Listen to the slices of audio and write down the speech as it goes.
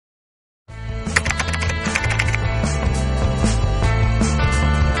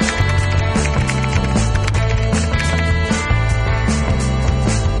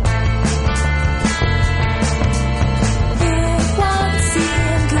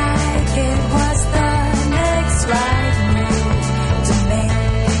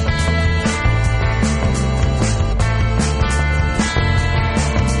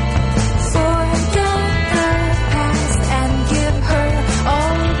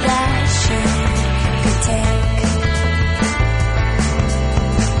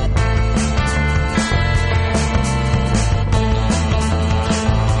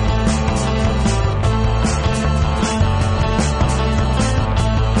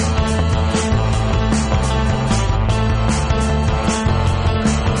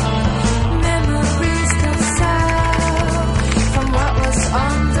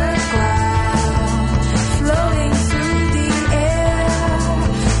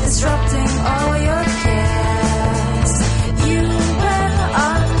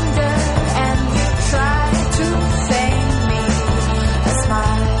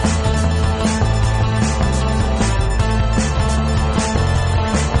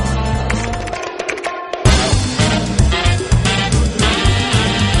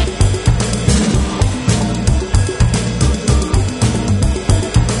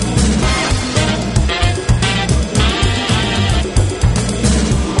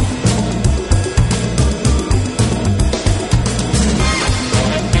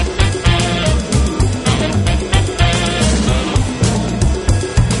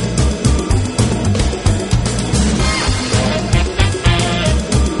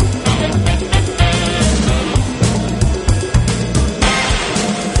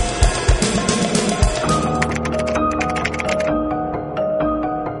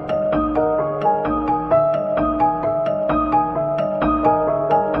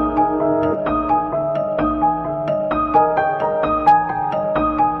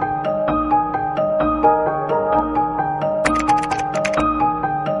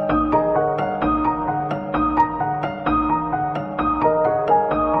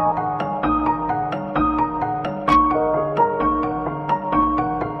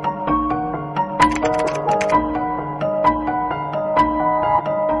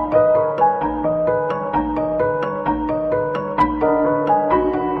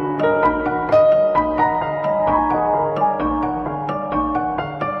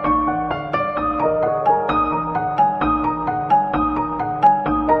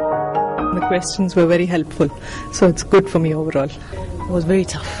questions were very helpful. So it's good for me overall. It was very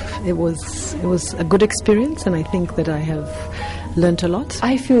tough. It was a good experience, and I think that I have learned a lot.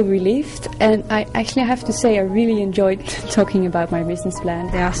 I feel relieved, and I actually have to say I really enjoyed talking about my business plan.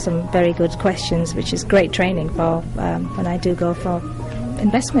 They asked some very good questions, which is great training for when I do go for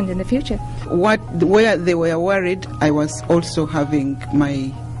investment in the future. Where they were worried, I was also having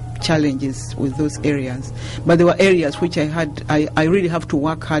my challenges with those areas. But there were areas which I really have to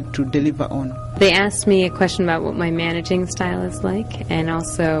work hard to deliver on. They asked me a question about what my managing style is like, and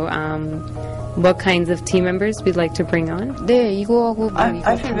also what kinds of team members we'd like to bring on.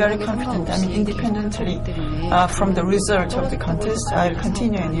 I feel very confident. I mean, independently from the result of the contest, I'll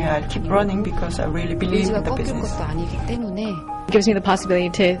continue and I'll keep running because I really believe in the business. It gives me the possibility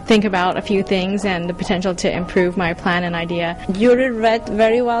to think about a few things and the potential to improve my plan and idea. Jury read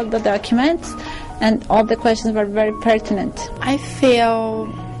very well the documents, and all the questions were very pertinent. I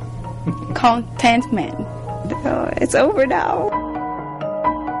feel contentment. It's over now.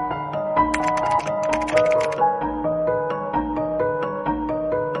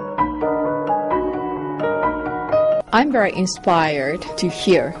 I'm very inspired to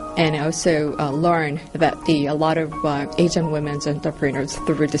hear and also learn that a lot of Asian women's entrepreneurs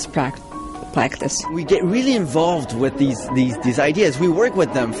through this practice. We get really involved with these ideas. We work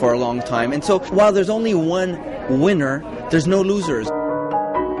with them for a long time, and so while there's only one winner, there's no losers.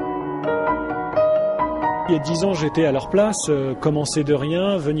 Il y a 10 ans, j'étais à leur place, commencer de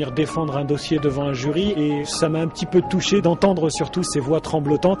rien, venir défendre un dossier devant un jury, et ça m'a un petit peu touché d'entendre surtout ces voix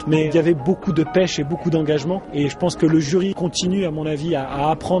tremblotantes, mais il y avait beaucoup de pêche et beaucoup d'engagement, et je pense que le jury continue, à mon avis,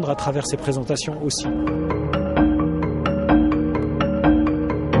 à apprendre à travers ces présentations aussi.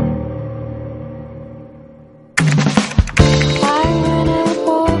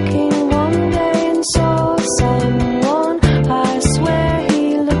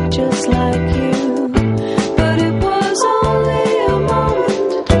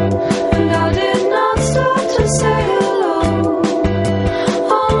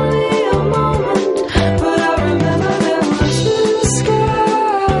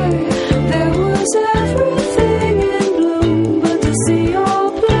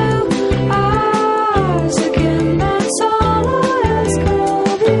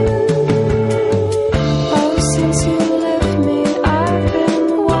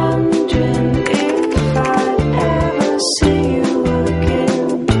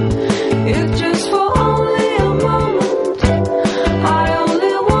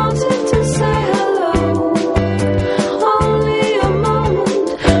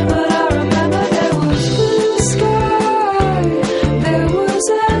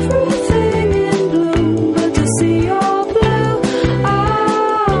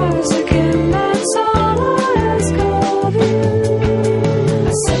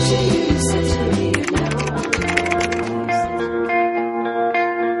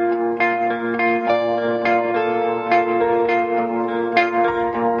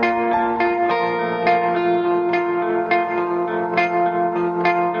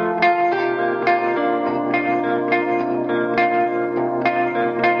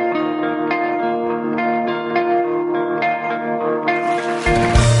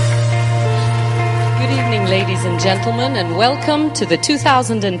 Ladies and gentlemen, and welcome to the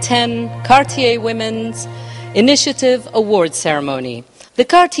 2010 Cartier Women's Initiative Award Ceremony. The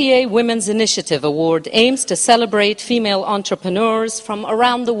Cartier Women's Initiative Award aims to celebrate female entrepreneurs from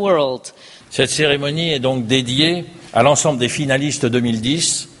around the world. Cette cérémonie est donc dédiée à l'ensemble des finalistes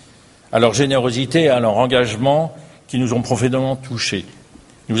 2010, à leur générosité et à leur engagement qui nous ont profondément touchés.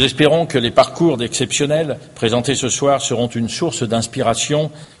 Nous espérons que les parcours d'exceptionnels présentés ce soir seront une source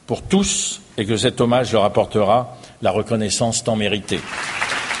d'inspiration pour tous et que cet hommage leur apportera la reconnaissance tant méritée.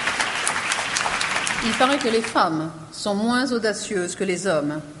 Il paraît que les femmes sont moins audacieuses que les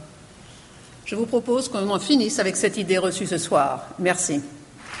hommes. Je vous propose qu'on en finisse avec cette idée reçue ce soir. Merci.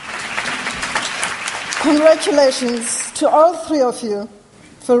 Congratulations to all three of you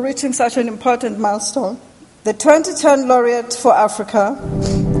for reaching such an important milestone. The 2010 laureate for Africa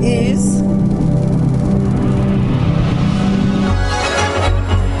is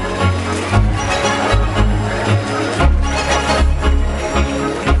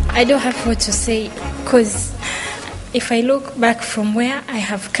I don't have what to say, because if I look back from where I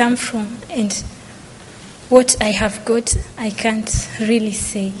have come from and what I have got, I can't really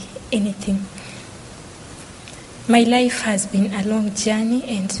say anything. My life has been a long journey,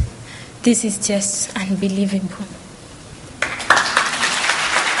 and this is just unbelievable.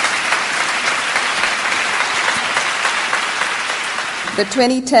 The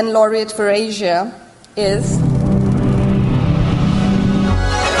 2010 laureate for Asia is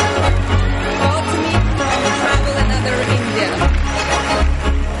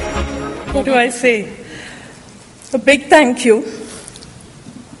What do I say? A big thank you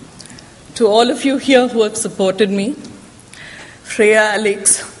to all of you here who have supported me. Freya,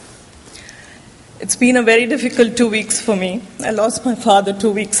 Alex. It's been a very difficult 2 weeks for me. I lost my father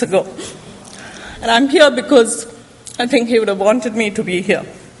 2 weeks ago. And I'm here because I think he would have wanted me to be here.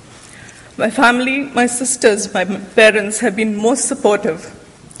 My family, my sisters, my parents have been most supportive.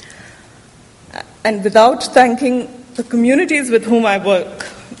 And without thanking the communities with whom I work,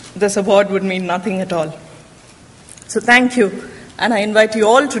 this award would mean nothing at all. So thank you, and I invite you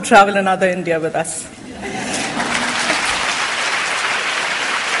all to travel another India with us.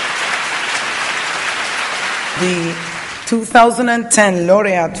 The 2010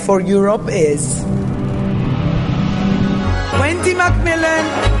 laureate for Europe is Wendy Macmillan,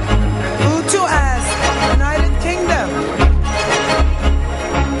 Utu-As, United Kingdom.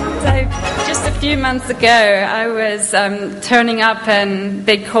 So just a few months ago, I was turning up in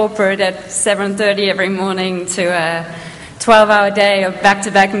big corporate at 7:30 every morning to a 12-hour day of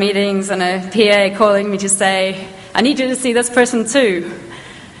back-to-back meetings and a PA calling me to say, I need you to see this person too.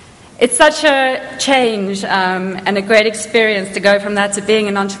 It's such a change and a great experience to go from that to being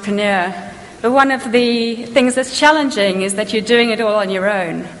an entrepreneur. But one of the things that's challenging is that you're doing it all on your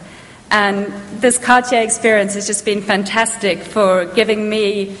own. And this Cartier experience has just been fantastic for giving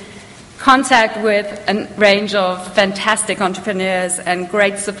me contact with a range of fantastic entrepreneurs and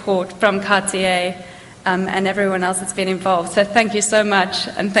great support from Cartier and everyone else that's been involved. So thank you so much,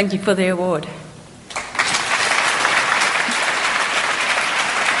 and thank you for the award.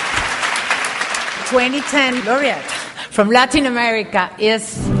 The 2010 laureate from Latin America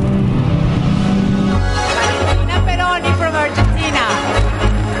is from Argentina.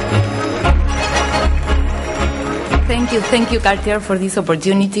 Thank you, Cartier, for this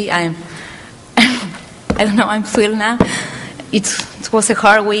opportunity. I don't know, I'm thrilled now. It was a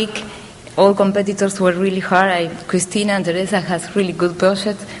hard week. All competitors were really hard. Christina and Teresa has really good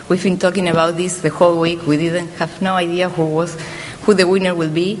projects. We've been talking about this the whole week. We didn't have no idea who the winner will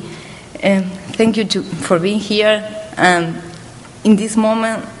be. Thank you for being here. In this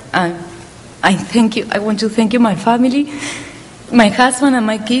moment, I want to thank you, my family, my husband and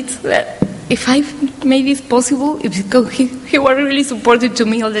my kids. If I made this possible, it's because he were really supportive to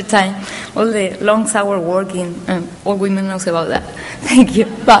me all the time, all the long hour working, all women knows about that. Thank you.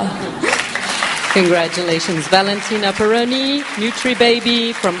 Bye. Congratulations, Valentina Peroni,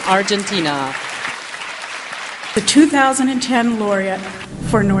 Nutri-Baby from Argentina. The 2010 laureate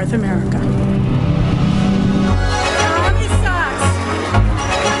for North America.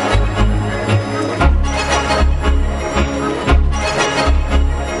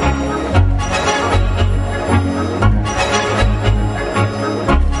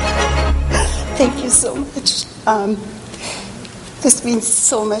 Thank you so much. This means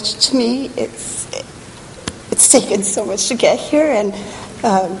so much to me. It's taken so much to get here, and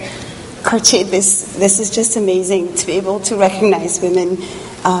Cartier, this is just amazing to be able to recognize women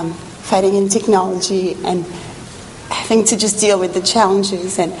fighting in technology and having to just deal with the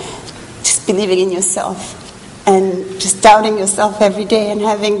challenges and just believing in yourself and just doubting yourself every day and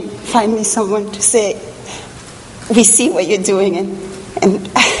having finally someone to say, we see what you're doing, and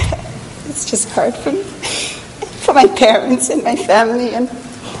it's just hard for me, for my parents and my family and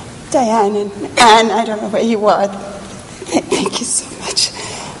Diane and Anne. I don't know where you are. Thank you so much.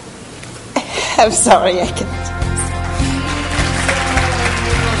 I'm sorry I can't.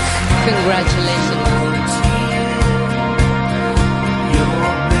 Congratulations.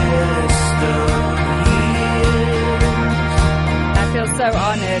 I feel so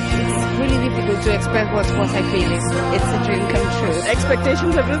honored. It's really difficult to express what I feel. It's a dream come true.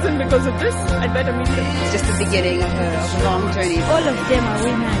 Expectations have risen because of this. I'd better meet them. It's just the beginning of a long journey. All of them are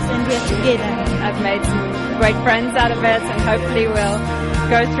winners and we are together. I've made some great friends out of it, and hopefully we'll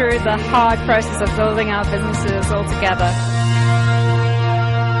go through the hard process of building our businesses all together.